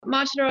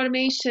Modular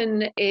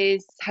automation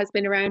has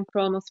been around for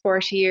almost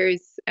 40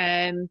 years,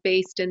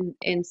 based in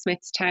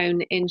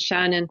Smithstown in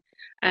Shannon.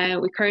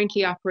 We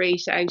currently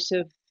operate out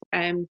of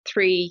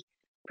three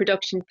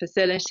production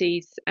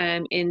facilities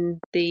in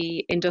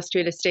the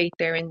industrial estate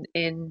there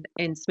in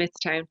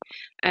Smithstown.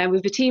 We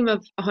have a team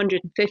of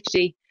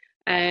 150,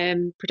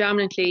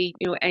 predominantly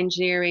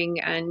engineering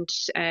and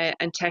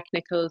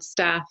technical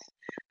staff,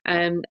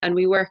 and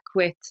we work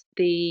with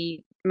the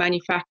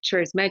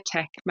manufacturers,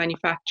 medtech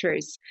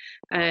manufacturers,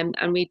 and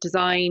we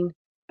design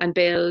and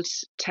build,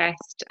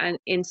 test and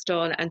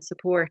install and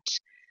support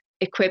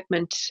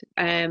equipment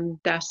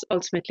that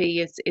ultimately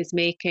is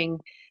making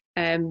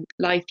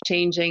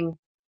life-changing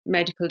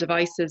medical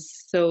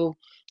devices. So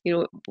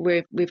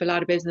we've a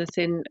lot of business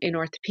in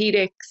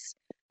orthopedics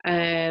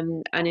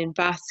and in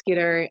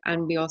vascular,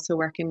 and we also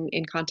work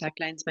in contact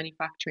lens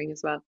manufacturing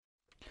as well.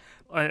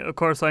 Of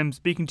course, I'm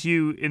speaking to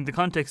you in the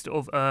context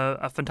of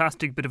a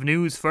fantastic bit of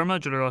news for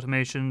modular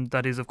automation.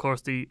 That is, of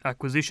course, the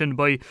acquisition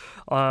by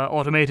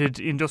Automated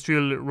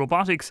Industrial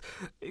Robotics.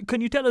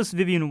 Can you tell us,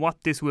 Vivian,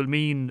 what this will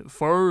mean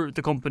for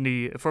the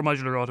company, for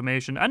modular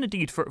automation, and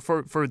indeed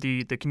for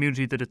the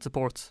community that it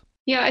supports?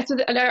 Yeah, so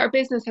our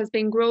business has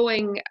been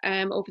growing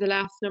over the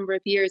last number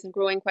of years, and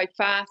growing quite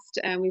fast.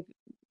 And we've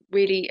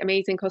really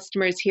amazing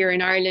customers here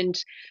in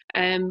Ireland,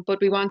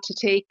 but we want to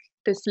take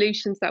the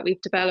solutions that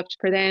we've developed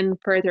for them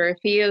further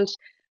afield,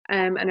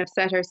 and have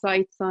set our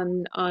sights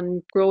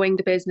on growing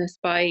the business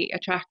by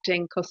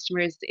attracting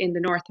customers in the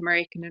North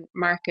American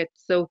market.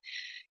 So,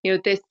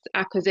 this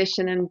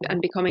acquisition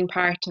and becoming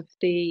part of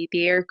the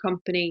Air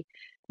company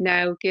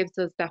now gives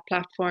us that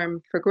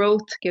platform for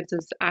growth, gives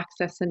us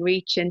access and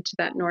reach into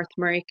that North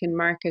American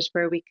market,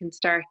 where we can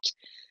start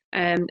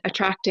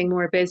attracting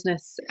more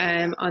business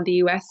on the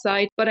US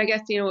side. But I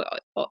guess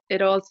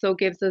it also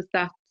gives us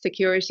that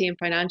security and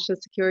financial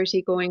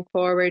security going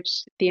forward,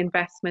 the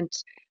investment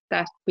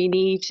that we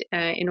need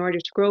in order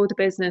to grow the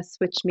business,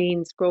 which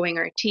means growing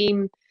our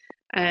team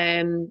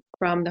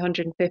from the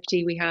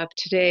 150 we have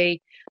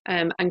today,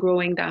 and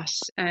growing that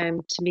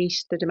to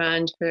meet the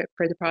demand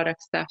for the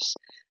products that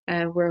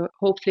we're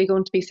hopefully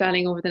going to be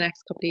selling over the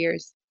next couple of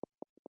years.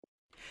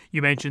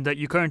 You mentioned that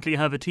you currently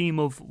have a team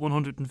of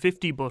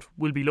 150, but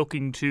will be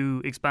looking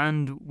to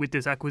expand with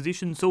this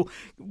acquisition. So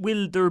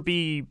will there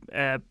be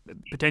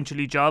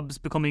potentially jobs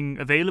becoming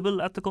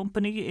available at the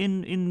company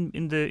in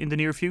the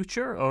near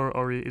future,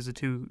 or is it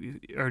too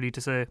early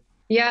to say?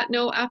 Yeah,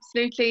 no,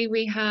 absolutely.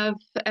 We have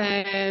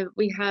a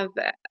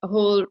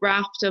whole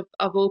raft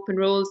of open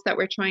roles that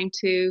we're trying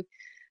to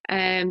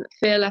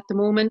fill at the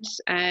moment,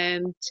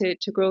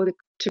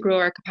 to grow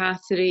our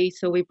capacity.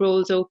 So we've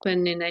roles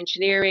open in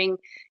engineering,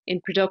 in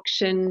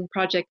production,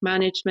 project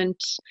management,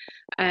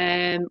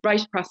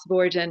 right across the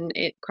board, and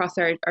across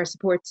our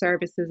support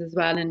services as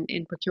well,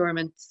 in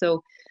procurement.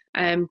 So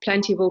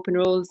plenty of open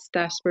roles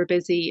that we're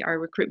busy, our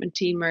recruitment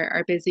team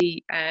are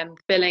busy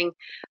filling,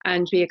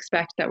 and we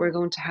expect that we're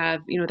going to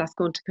have, that's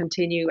going to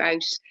continue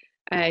out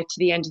to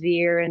the end of the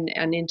year and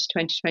into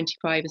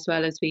 2025 as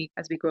well, as we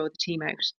grow the team out.